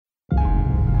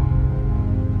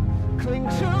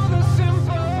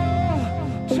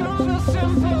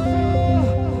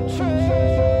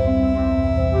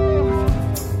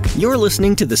You're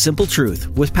listening to The Simple Truth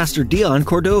with Pastor Dion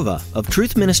Cordova of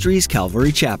Truth Ministries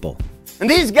Calvary Chapel. And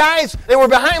these guys, they were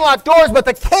behind locked doors, but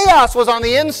the chaos was on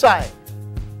the inside.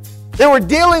 They were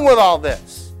dealing with all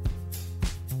this.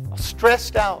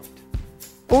 Stressed out.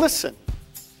 Listen,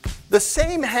 the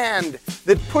same hand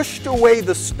that pushed away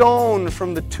the stone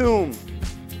from the tomb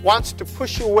wants to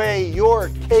push away your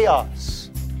chaos.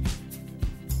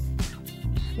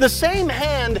 The same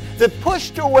hand that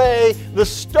pushed away the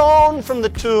stone from the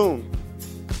tomb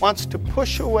wants to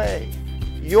push away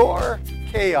your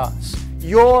chaos,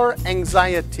 your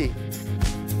anxiety.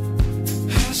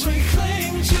 As we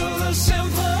cling to the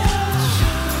simple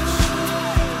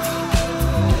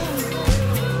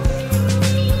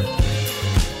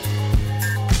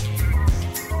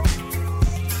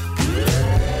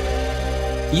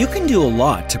You can do a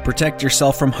lot to protect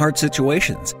yourself from hard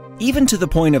situations, even to the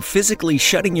point of physically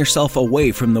shutting yourself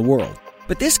away from the world.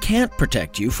 But this can't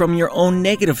protect you from your own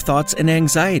negative thoughts and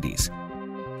anxieties.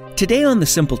 Today on The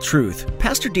Simple Truth,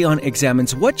 Pastor Dion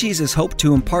examines what Jesus hoped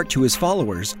to impart to his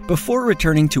followers before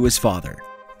returning to his Father.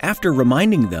 After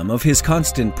reminding them of his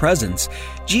constant presence,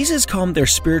 Jesus calmed their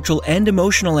spiritual and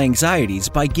emotional anxieties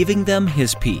by giving them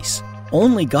his peace.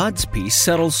 Only God's peace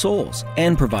settles souls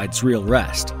and provides real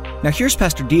rest. Now here's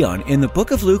Pastor Dion in the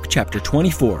book of Luke chapter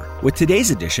 24 with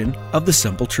today's edition of The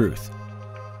Simple Truth.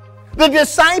 The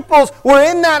disciples were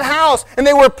in that house and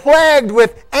they were plagued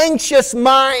with anxious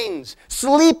minds,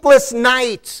 sleepless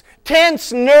nights,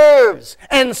 tense nerves,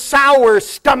 and sour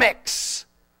stomachs.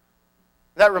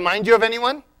 Does that remind you of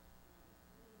anyone?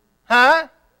 Huh?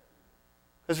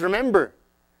 Because remember,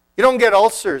 you don't get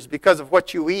ulcers because of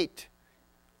what you eat.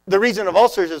 The reason of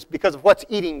ulcers is because of what's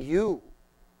eating you.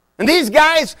 And these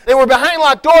guys, they were behind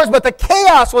locked doors, but the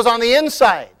chaos was on the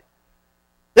inside.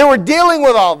 They were dealing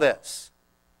with all this.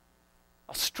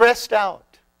 Stressed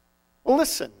out.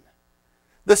 Listen,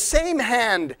 the same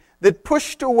hand that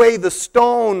pushed away the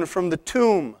stone from the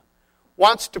tomb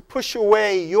wants to push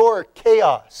away your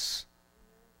chaos.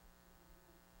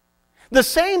 The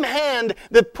same hand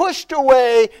that pushed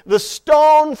away the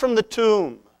stone from the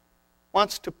tomb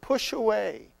wants to push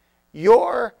away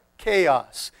your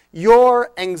chaos,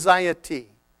 your anxiety.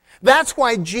 That's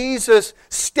why Jesus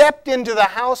stepped into the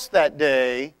house that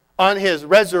day on his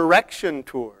resurrection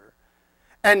tour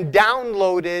and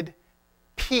downloaded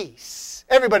peace.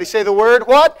 Everybody say the word,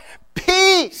 what?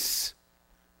 Peace.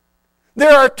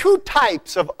 There are two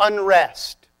types of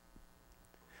unrest.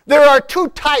 There are two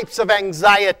types of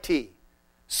anxiety,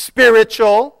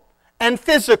 spiritual and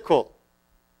physical.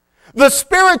 The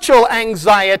spiritual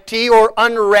anxiety or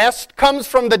unrest comes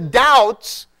from the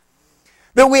doubts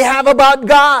that we have about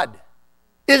God.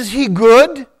 Is He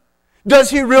good?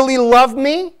 Does He really love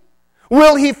me?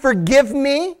 Will He forgive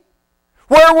me?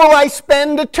 Where will I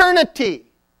spend eternity?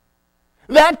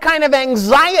 That kind of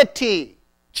anxiety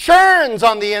churns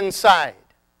on the inside.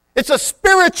 It's a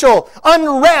spiritual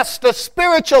unrest, a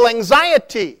spiritual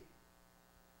anxiety.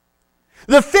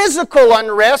 The physical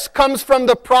unrest comes from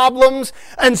the problems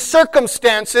and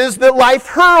circumstances that life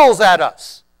hurls at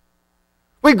us.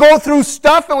 We go through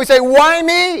stuff and we say, why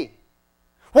me?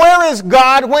 Where is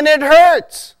God when it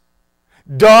hurts?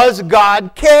 Does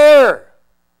God care?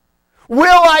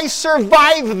 Will I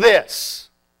survive this?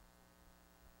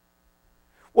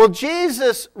 Well,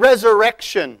 Jesus'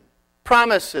 resurrection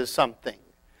promises something.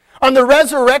 On the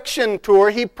resurrection tour,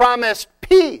 He promised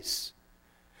peace.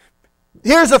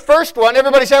 Here's the first one.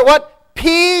 Everybody say what?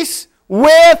 Peace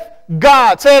with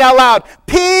God. Say it out loud.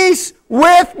 Peace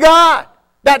with God.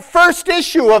 That first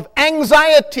issue of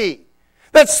anxiety,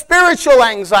 that spiritual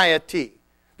anxiety,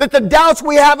 that the doubts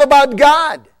we have about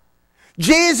God.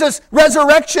 Jesus'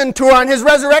 resurrection tour, on His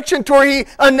resurrection tour, He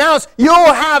announced,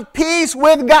 you'll have peace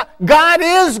with God. God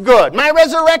is good. My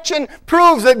resurrection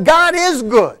proves that God is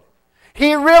good.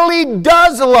 He really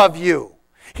does love you.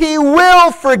 He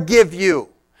will forgive you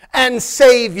and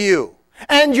save you.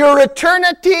 And your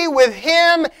eternity with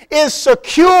Him is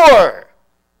secure.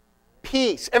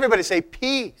 Peace. Everybody say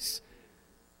peace.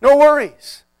 No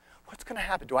worries. What's going to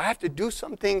happen? Do I have to do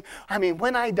something? I mean,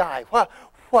 when I die,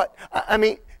 what? I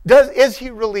mean, is He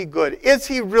really good? Is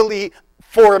He really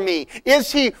for me?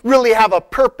 Is He really have a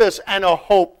purpose and a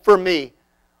hope for me?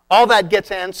 All that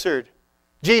gets answered.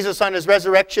 Jesus on His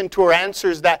resurrection tour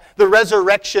answers that. The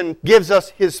resurrection gives us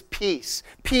His peace.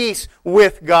 Peace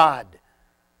with God.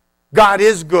 God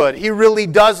is good. He really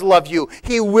does love you.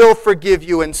 He will forgive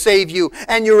you and save you.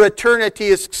 And your eternity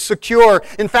is secure.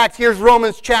 In fact, here's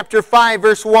Romans chapter 5,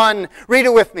 verse 1. Read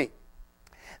it with me.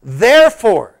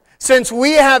 Therefore, since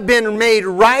we have been made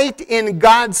right in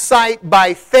God's sight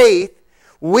by faith,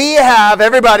 we have,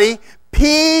 everybody,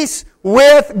 peace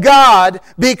with God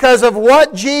because of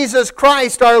what Jesus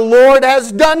Christ our Lord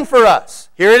has done for us.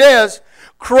 Here it is.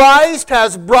 Christ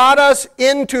has brought us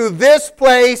into this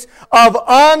place of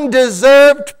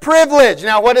undeserved privilege.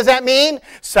 Now, what does that mean?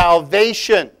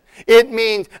 Salvation. It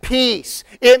means peace.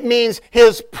 It means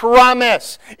His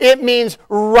promise. It means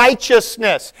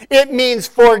righteousness. It means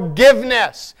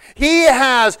forgiveness. He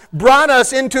has brought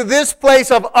us into this place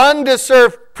of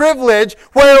undeserved privilege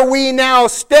where we now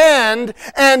stand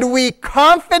and we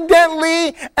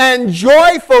confidently and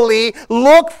joyfully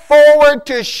look forward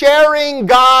to sharing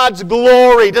God's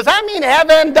glory. Does that mean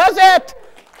heaven? Does it?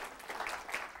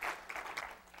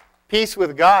 Peace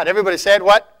with God. Everybody said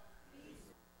what?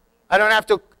 I don't have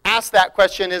to ask that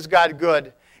question, is God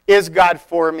good? Is God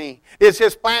for me? Is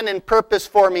His plan and purpose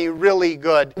for me really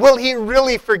good? Will He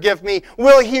really forgive me?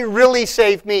 Will He really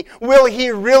save me? Will He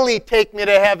really take me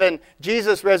to heaven?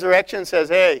 Jesus' resurrection says,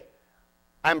 hey,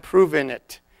 I'm proving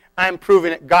it. I'm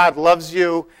proving it. God loves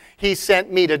you. He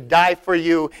sent me to die for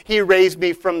you. He raised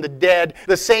me from the dead.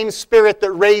 The same Spirit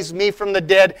that raised me from the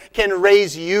dead can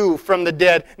raise you from the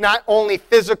dead. Not only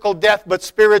physical death, but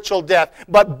spiritual death.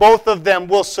 But both of them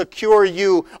will secure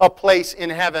you a place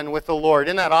in heaven with the Lord.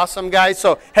 Isn't that awesome, guys?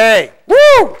 So, hey,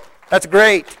 woo! That's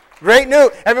great. Great news.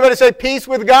 Everybody say peace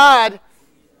with God.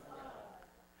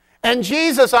 And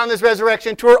Jesus on this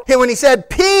resurrection tour, when He said,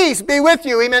 peace be with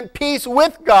you, He meant peace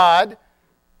with God.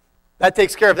 That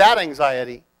takes care of that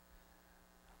anxiety.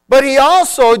 But He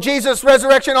also, Jesus'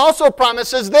 resurrection also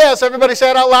promises this. Everybody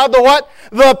say it out loud. The what?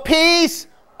 The peace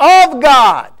of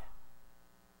God.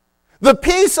 The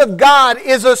peace of God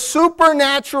is a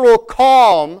supernatural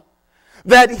calm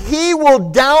that He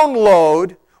will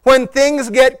download when things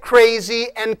get crazy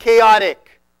and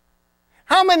chaotic.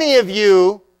 How many of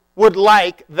you would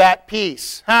like that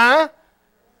peace? Huh?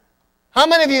 How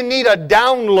many of you need a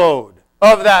download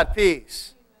of that peace?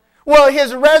 Well,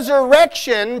 His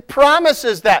resurrection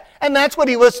promises that. And that's what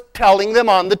He was telling them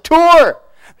on the tour.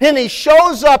 Then He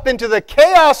shows up into the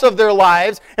chaos of their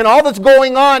lives and all that's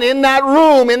going on in that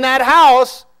room, in that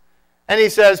house. And He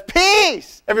says,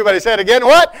 peace. Everybody say it again.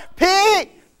 What? Peace.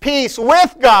 Peace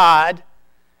with God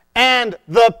and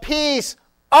the peace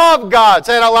of God.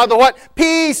 Say it out loud. The what?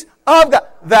 Peace of God.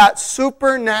 That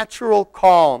supernatural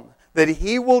calm that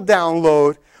He will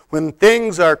download when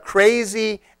things are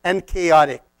crazy and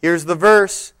chaotic. Here's the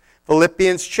verse,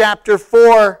 Philippians chapter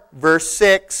 4, verse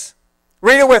 6.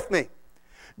 Read it with me.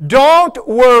 Don't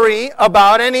worry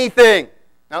about anything.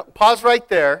 Now, pause right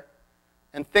there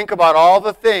and think about all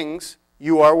the things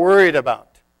you are worried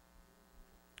about.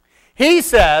 He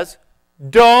says,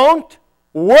 don't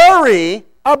worry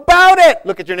about it.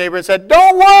 Look at your neighbor and say,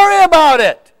 don't worry about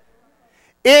it.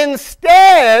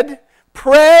 Instead,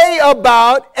 pray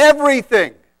about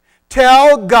everything.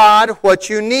 Tell God what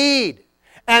you need.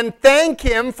 And thank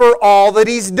Him for all that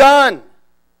He's done.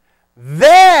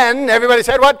 Then, everybody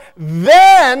said what?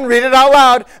 Then, read it out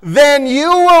loud, then you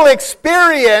will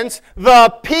experience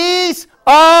the peace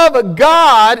of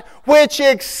God which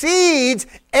exceeds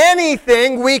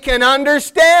anything we can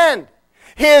understand.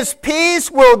 His peace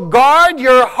will guard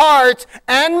your hearts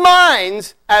and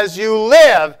minds as you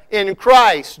live in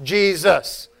Christ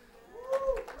Jesus.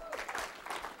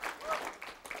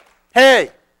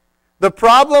 Hey, the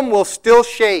problem will still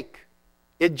shake.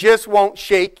 It just won't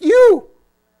shake you.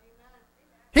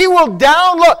 He will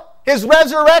download His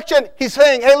resurrection. He's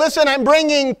saying, hey, listen, I'm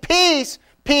bringing peace,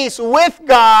 peace with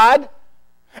God,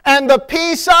 and the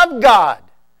peace of God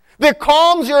that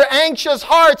calms your anxious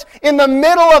hearts in the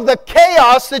middle of the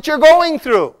chaos that you're going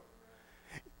through.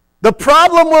 The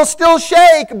problem will still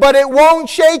shake, but it won't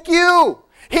shake you.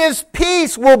 His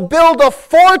peace will build a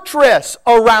fortress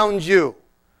around you.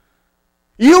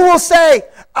 You will say,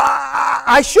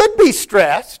 I should be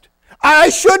stressed. I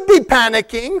should be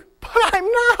panicking, but I'm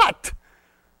not.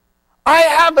 I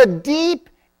have a deep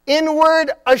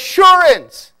inward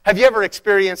assurance. Have you ever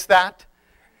experienced that?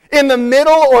 In the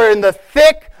middle or in the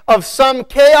thick of some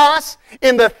chaos,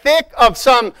 in the thick of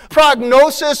some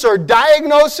prognosis or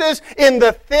diagnosis, in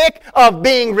the thick of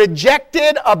being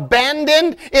rejected,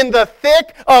 abandoned, in the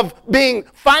thick of being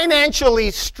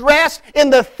financially stressed, in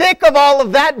the thick of all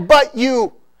of that, but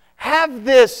you have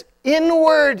this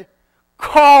inward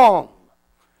calm,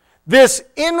 this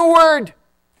inward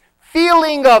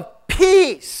feeling of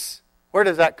peace. Where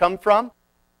does that come from?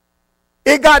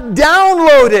 It got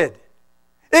downloaded.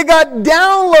 It got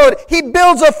downloaded. He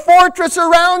builds a fortress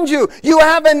around you. You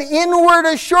have an inward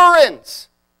assurance.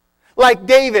 Like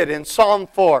David in Psalm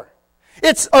 4.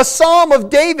 It's a psalm of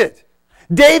David.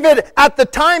 David, at the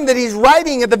time that he's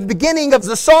writing, at the beginning of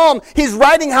the psalm, he's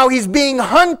writing how he's being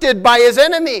hunted by his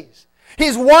enemies.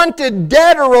 He's wanted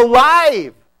dead or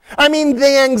alive. I mean,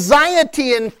 the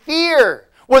anxiety and fear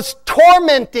was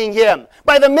tormenting him.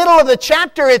 By the middle of the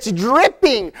chapter, it's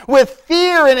dripping with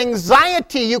fear and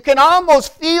anxiety. You can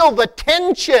almost feel the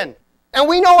tension. And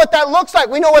we know what that looks like.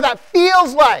 We know what that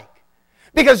feels like.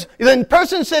 Because the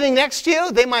person sitting next to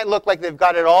you, they might look like they've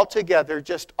got it all together,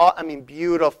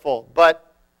 beautiful.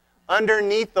 But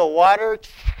underneath the water,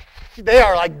 they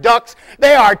are like ducks.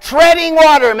 They are treading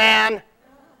water, man.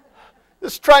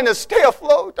 Just trying to stay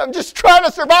afloat. I'm just trying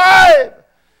to survive.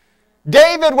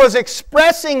 David was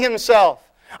expressing himself.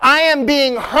 I am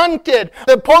being hunted.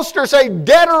 The posters say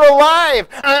dead or alive.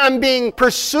 I'm being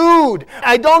pursued.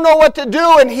 I don't know what to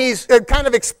do. And he's kind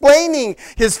of explaining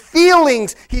his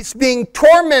feelings. He's being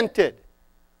tormented.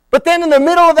 But then in the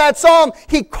middle of that psalm,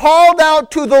 he called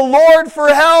out to the Lord for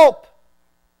help.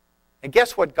 And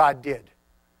guess what God did?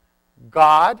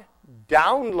 God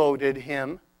downloaded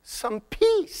him some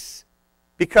peace.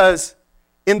 Because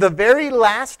in the very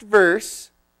last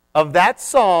verse of that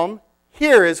psalm,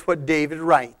 here is what David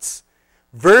writes.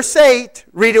 Verse 8,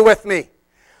 read it with me.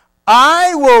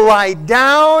 I will lie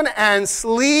down and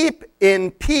sleep in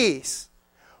peace.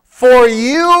 For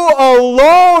you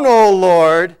alone, O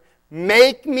Lord,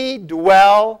 make me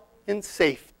dwell in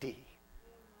safety.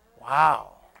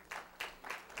 Wow.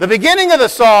 The beginning of the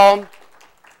psalm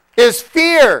is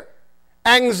fear,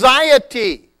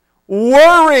 anxiety,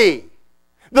 worry.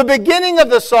 The beginning of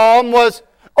the psalm was,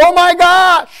 oh my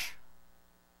gosh,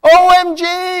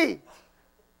 OMG,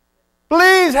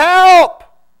 please help.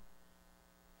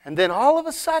 And then all of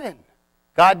a sudden,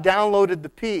 God downloaded the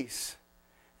peace.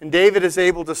 And David is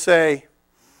able to say,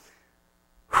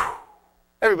 whew,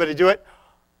 everybody do it,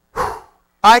 whew,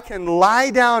 I can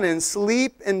lie down and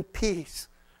sleep in peace.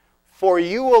 For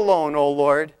you alone, O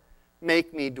Lord,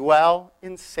 make me dwell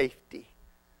in safety.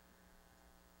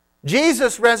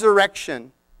 Jesus'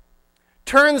 resurrection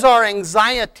turns our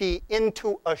anxiety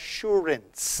into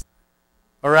assurance.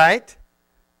 All right?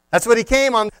 That's what he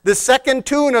came on the second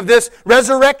tune of this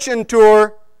resurrection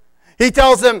tour. He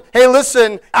tells them, hey,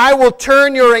 listen, I will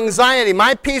turn your anxiety.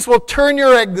 My peace will turn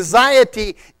your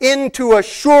anxiety into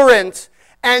assurance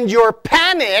and your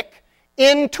panic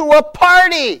into a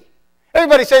party.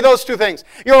 Everybody say those two things.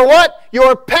 Your what?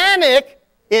 Your panic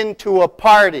into a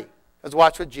party. Because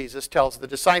watch what Jesus tells the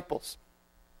disciples.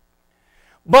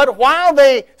 But while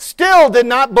they still did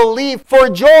not believe for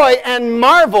joy and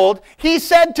marveled, he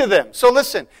said to them. So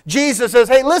listen, Jesus says,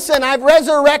 hey, listen, I've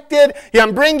resurrected.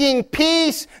 I'm bringing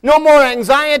peace. No more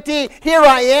anxiety. Here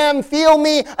I am. Feel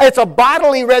me. It's a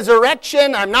bodily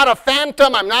resurrection. I'm not a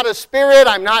phantom. I'm not a spirit.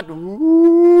 I'm not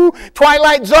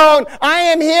Twilight Zone. I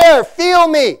am here. Feel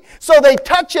me. So they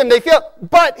touch him. They feel.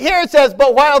 But here it says,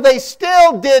 but while they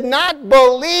still did not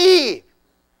believe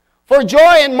for joy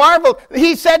and marveled,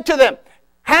 he said to them,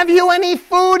 have you any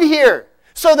food here?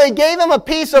 So they gave him a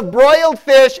piece of broiled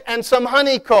fish and some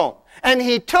honeycomb. And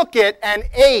he took it and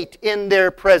ate in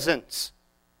their presence.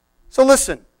 So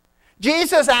listen,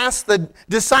 Jesus asked the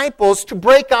disciples to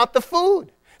break out the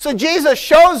food. So Jesus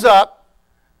shows up.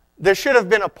 There should have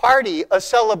been a party, a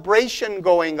celebration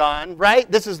going on,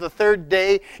 right? This is the third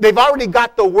day. They've already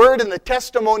got the word and the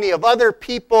testimony of other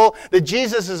people that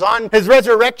Jesus is on his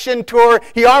resurrection tour.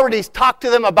 He already talked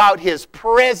to them about his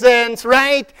presence,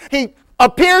 right? He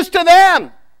appears to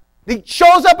them. He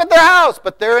shows up at their house,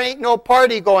 but there ain't no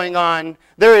party going on.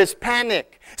 There is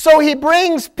panic. So he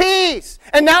brings peace.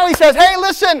 And now he says, hey,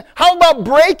 listen, how about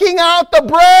breaking out the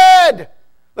bread?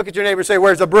 Look at your neighbor and say,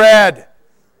 where's the bread?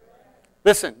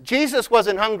 Listen, Jesus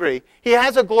wasn't hungry. He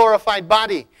has a glorified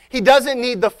body. He doesn't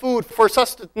need the food for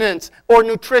sustenance or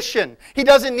nutrition. He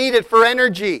doesn't need it for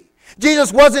energy.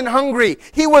 Jesus wasn't hungry.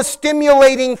 He was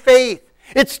stimulating faith.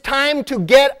 It's time to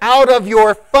get out of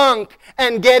your funk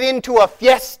and get into a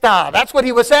fiesta. That's what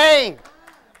he was saying.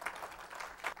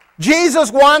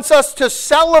 Jesus wants us to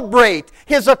celebrate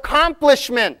his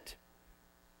accomplishment.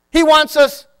 He wants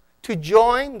us to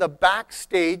join the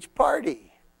backstage party.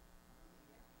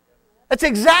 That's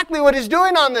exactly what he's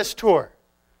doing on this tour.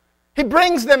 He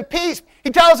brings them peace. He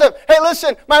tells them, hey,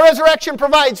 listen, my resurrection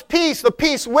provides peace, the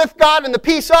peace with God and the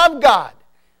peace of God.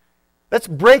 Let's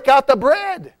break out the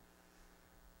bread.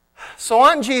 So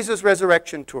on Jesus'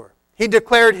 resurrection tour, he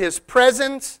declared his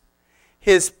presence,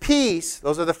 his peace.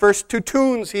 Those are the first two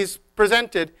tunes he's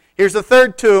presented. Here's the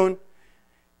third tune.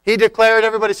 He declared,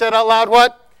 everybody said out loud,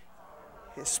 what?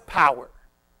 His power.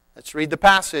 Let's read the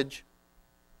passage.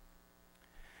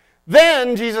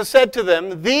 Then Jesus said to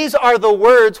them, these are the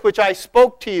words which I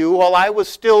spoke to you while I was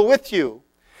still with you,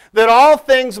 that all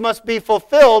things must be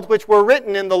fulfilled which were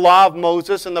written in the law of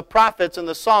Moses and the prophets and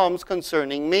the Psalms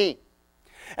concerning me.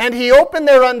 And he opened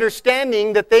their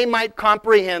understanding that they might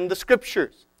comprehend the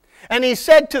Scriptures. And he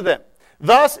said to them,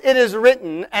 Thus it is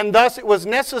written, and thus it was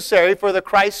necessary for the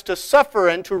Christ to suffer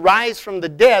and to rise from the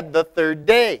dead the third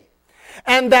day.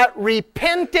 And that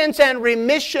repentance and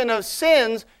remission of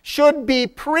sins should be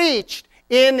preached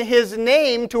in his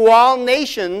name to all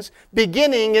nations,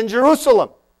 beginning in Jerusalem.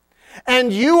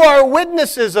 And you are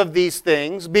witnesses of these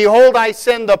things. Behold, I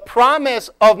send the promise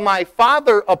of my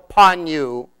Father upon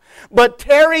you. But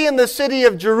tarry in the city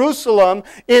of Jerusalem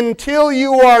until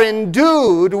you are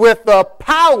endued with the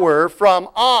power from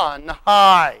on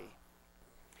high.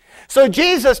 So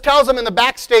Jesus tells them in the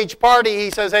backstage party,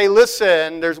 he says, hey,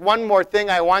 listen, there's one more thing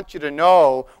I want you to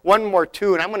know, one more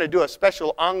tune. I'm going to do a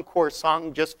special encore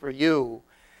song just for you.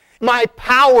 My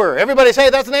power. Everybody say,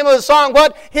 that's the name of the song.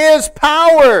 What? His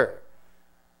power.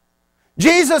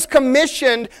 Jesus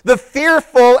commissioned the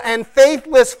fearful and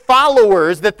faithless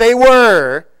followers that they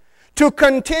were to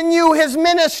continue his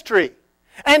ministry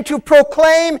and to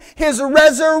proclaim his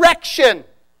resurrection.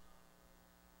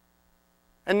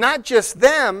 And not just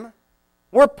them,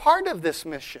 we're part of this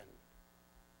mission.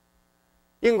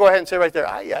 You can go ahead and say right there,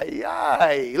 ay, ay,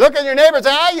 ay. Look at your neighbor and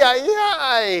say, ay, ay,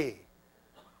 ay.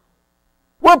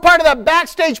 We're part of that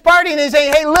backstage party and he's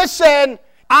saying, hey, listen,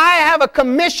 I have a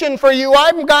commission for you.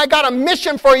 I got a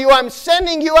mission for you. I'm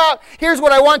sending you out. Here's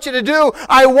what I want you to do.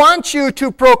 I want you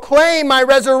to proclaim my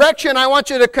resurrection. I want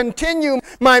you to continue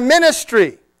my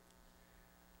ministry.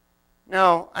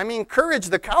 Now, courage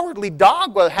the cowardly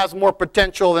dog has more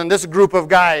potential than this group of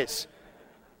guys.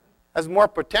 Has more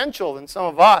potential than some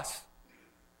of us.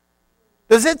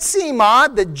 Does it seem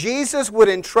odd that Jesus would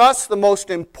entrust the most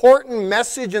important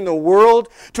message in the world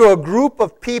to a group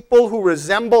of people who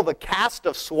resemble the cast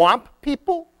of swamp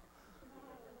people?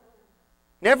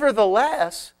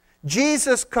 Nevertheless,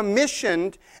 Jesus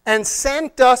commissioned and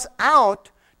sent us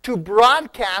out to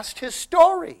broadcast his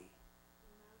story.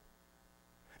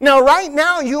 Now, right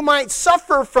now, you might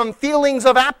suffer from feelings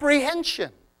of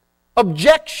apprehension,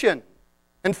 objection,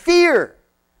 and fear.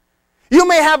 You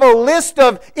may have a list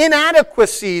of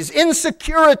inadequacies,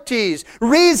 insecurities,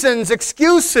 reasons,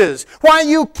 excuses why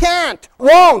you can't,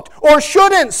 won't, or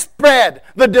shouldn't spread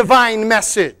the divine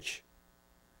message.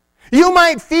 You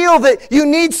might feel that you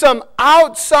need some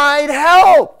outside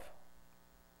help.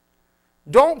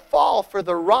 Don't fall for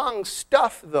the wrong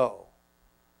stuff, though.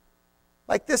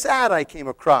 Like this ad I came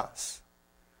across.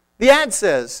 The ad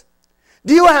says,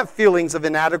 do you have feelings of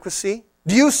inadequacy?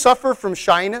 Do you suffer from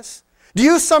shyness? Do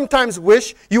you sometimes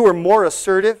wish you were more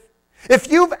assertive?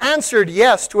 If you've answered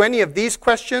yes to any of these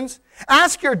questions,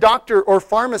 ask your doctor or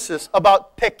pharmacist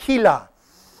about tequila.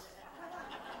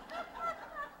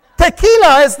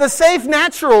 Tequila is the safe,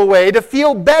 natural way to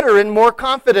feel better and more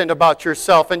confident about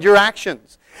yourself and your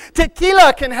actions.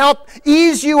 Tequila can help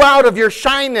ease you out of your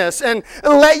shyness and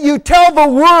let you tell the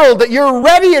world that you're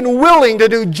ready and willing to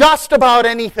do just about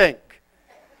anything.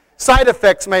 Side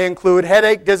effects may include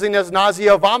headache, dizziness,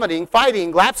 nausea, vomiting,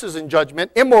 fighting, lapses in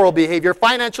judgment, immoral behavior,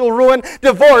 financial ruin,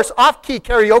 divorce, off-key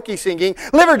karaoke singing,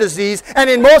 liver disease, and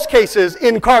in most cases,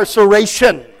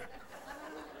 incarceration.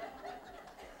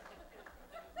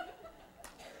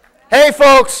 Hey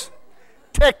folks,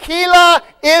 tequila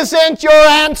isn't your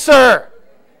answer.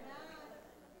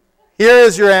 Here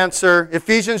is your answer.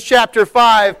 Ephesians chapter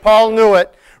 5, Paul knew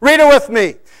it. Read it with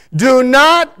me. Do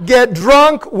not get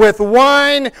drunk with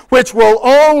wine, which will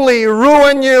only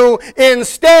ruin you.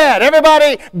 Instead,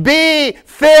 everybody, be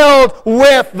filled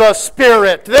with the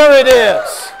Spirit. There it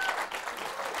is.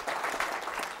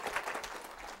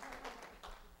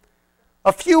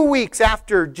 A few weeks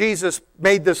after Jesus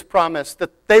made this promise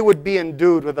that they would be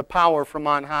endued with the power from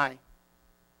on high.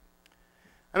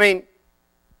 It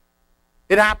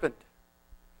happened.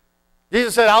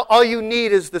 Jesus said, all you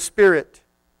need is the Spirit.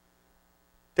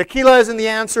 Tequila isn't the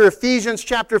answer. Ephesians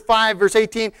chapter 5, verse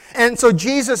 18. And so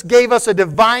Jesus gave us a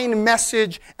divine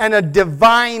message and a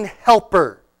divine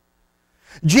helper.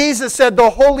 Jesus said the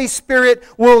Holy Spirit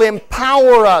will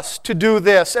empower us to do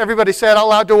this. Everybody say it out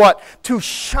loud, to what? To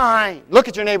shine. Look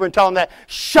at your neighbor and tell him that.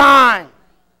 Shine.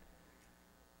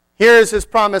 Here is his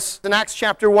promise in Acts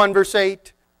chapter 1, verse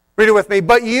 8. Read it with me.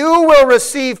 But you will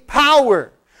receive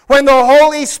power when the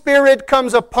Holy Spirit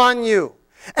comes upon you.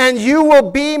 And you will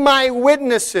be my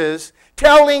witnesses,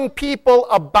 telling people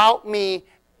about me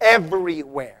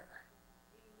everywhere.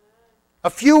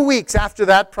 A few weeks after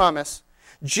that promise,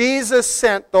 Jesus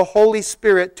sent the Holy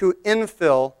Spirit to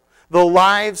infill the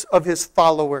lives of his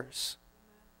followers.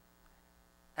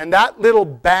 And that little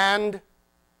band,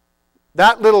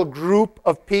 that little group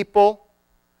of people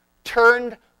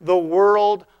turned the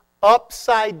world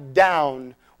upside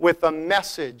down with the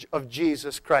message of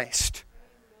Jesus Christ.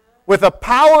 With the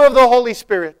power of the Holy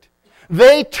Spirit,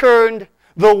 they turned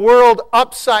the world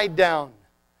upside down.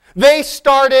 They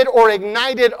started or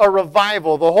ignited a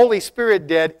revival, the Holy Spirit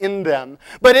did in them,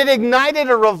 but it ignited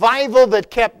a revival that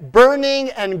kept burning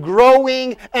and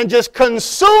growing and just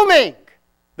consuming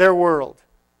their world.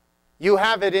 You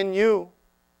have it in you.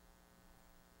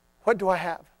 What do I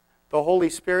have? The Holy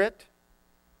Spirit.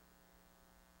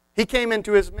 He came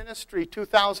into His ministry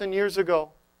 2,000 years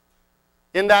ago.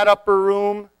 In that upper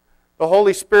room, the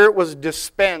Holy Spirit was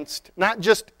dispensed, not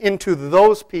just into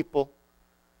those people,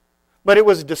 but it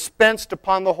was dispensed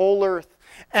upon the whole earth.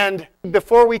 And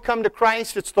before we come to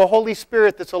Christ, it's the Holy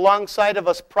Spirit that's alongside of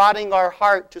us, prodding our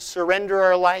heart to surrender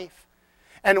our life.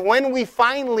 And when we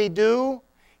finally do,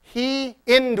 He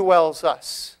indwells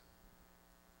us.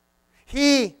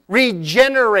 He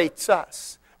regenerates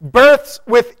us, births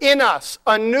within us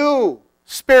a new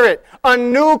spirit, a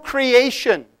new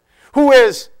creation, who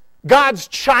is God's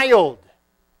child.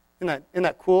 Isn't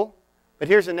that cool? But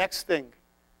here's the next thing.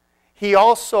 He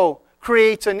also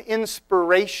creates an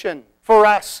inspiration for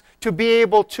us to be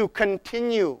able to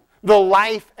continue the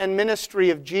life and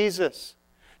ministry of Jesus,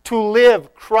 to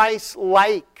live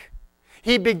Christ-like.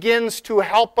 He begins to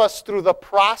help us through the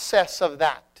process of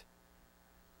that.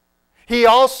 He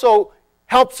also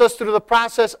helps us through the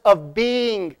process of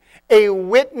being a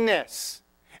witness,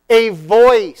 a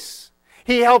voice.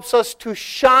 He helps us to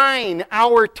shine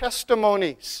our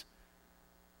testimonies.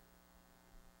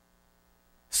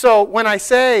 So when I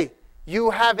say,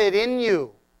 you have it in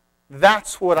you,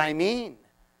 that's what I mean.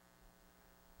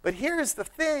 But here's the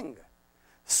thing.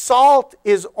 Salt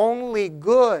is only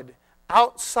good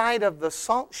outside of the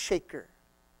salt shaker.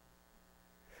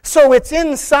 So it's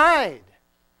inside.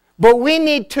 But we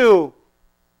need to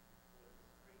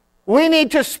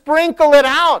sprinkle it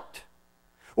out.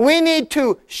 We need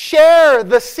to share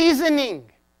the seasoning.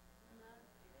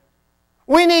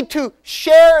 We need to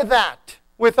share that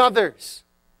with others.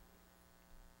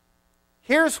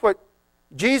 Here's what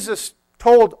Jesus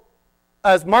told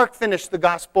as Mark finished the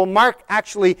gospel. Mark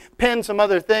actually penned some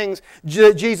other things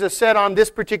Jesus said on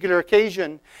this particular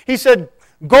occasion. He said,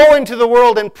 go into the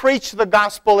world and preach the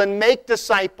gospel and make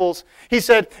disciples. He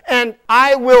said, and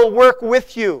I will work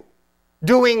with you,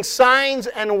 doing signs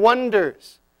and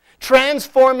wonders,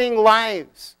 transforming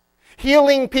lives,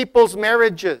 healing people's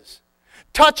marriages,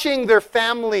 touching their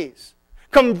families,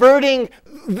 converting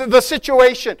the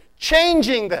situation,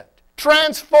 changing that,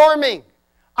 transforming.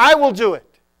 I will do it.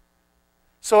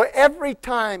 So every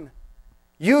time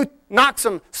you knock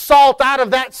some salt out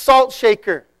of that salt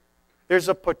shaker, there's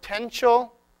a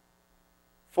potential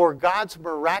for God's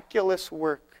miraculous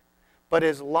work. But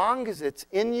as long as it's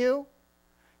in you,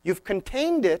 you've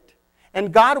contained it,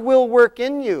 and God will work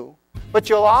in you, but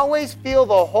you'll always feel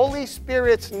the Holy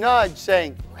Spirit's nudge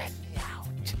saying, let me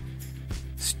out.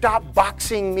 Stop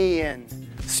boxing me in.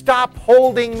 Stop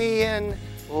holding me in.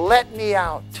 Let me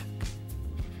out.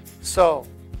 So,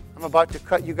 I'm about to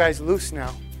cut you guys loose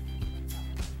now.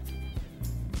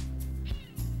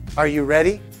 Are you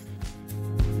ready?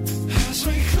 As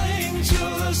we cling to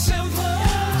the simple.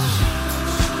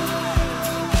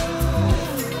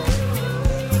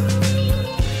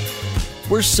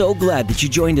 We're so glad that you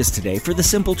joined us today for The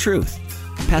Simple Truth.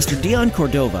 Pastor Dion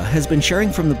Cordova has been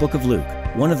sharing from the book of Luke,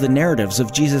 one of the narratives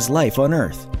of Jesus' life on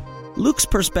earth. Luke's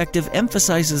perspective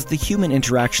emphasizes the human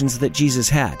interactions that Jesus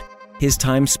had, his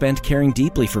time spent caring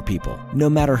deeply for people, no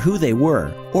matter who they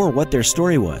were or what their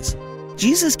story was.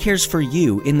 Jesus cares for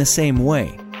you in the same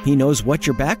way. He knows what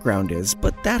your background is,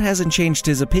 but that hasn't changed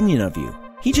His opinion of you.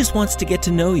 He just wants to get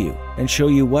to know you and show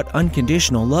you what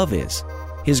unconditional love is.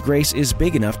 His grace is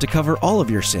big enough to cover all of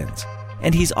your sins,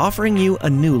 and He's offering you a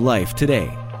new life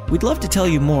today. We'd love to tell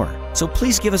you more, so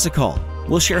please give us a call.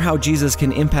 We'll share how Jesus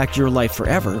can impact your life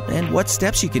forever and what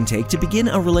steps you can take to begin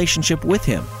a relationship with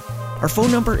Him. Our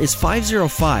phone number is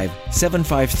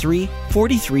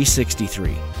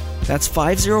 505-753-4363. That's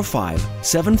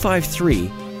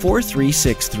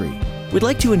 505-753-4363. We'd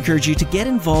like to encourage you to get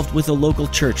involved with a local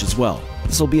church as well.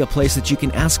 This will be a place that you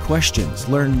can ask questions,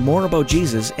 learn more about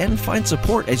Jesus, and find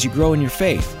support as you grow in your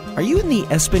faith. Are you in the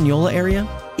Espanola area?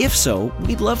 If so,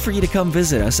 we'd love for you to come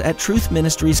visit us at Truth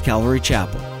Ministries Calvary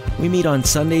Chapel. We meet on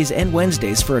Sundays and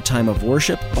Wednesdays for a time of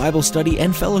worship, Bible study,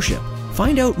 and fellowship.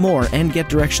 Find out more and get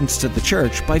directions to the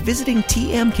church by visiting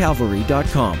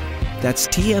tmcalvary.com. That's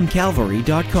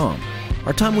tmcalvary.com.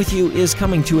 Our time with you is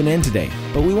coming to an end today,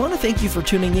 but we want to thank you for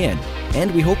tuning in,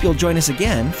 and we hope you'll join us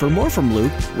again for more from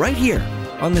Luke right here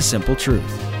on The Simple Truth.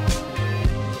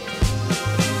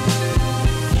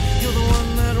 You're the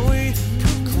one that we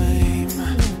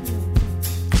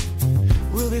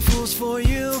play fools for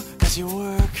you as you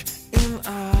work in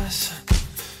us.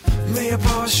 May our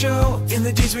power show in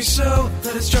the deeds we sow.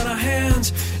 Let us join our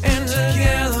hands, and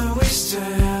together we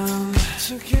stand.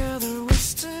 Together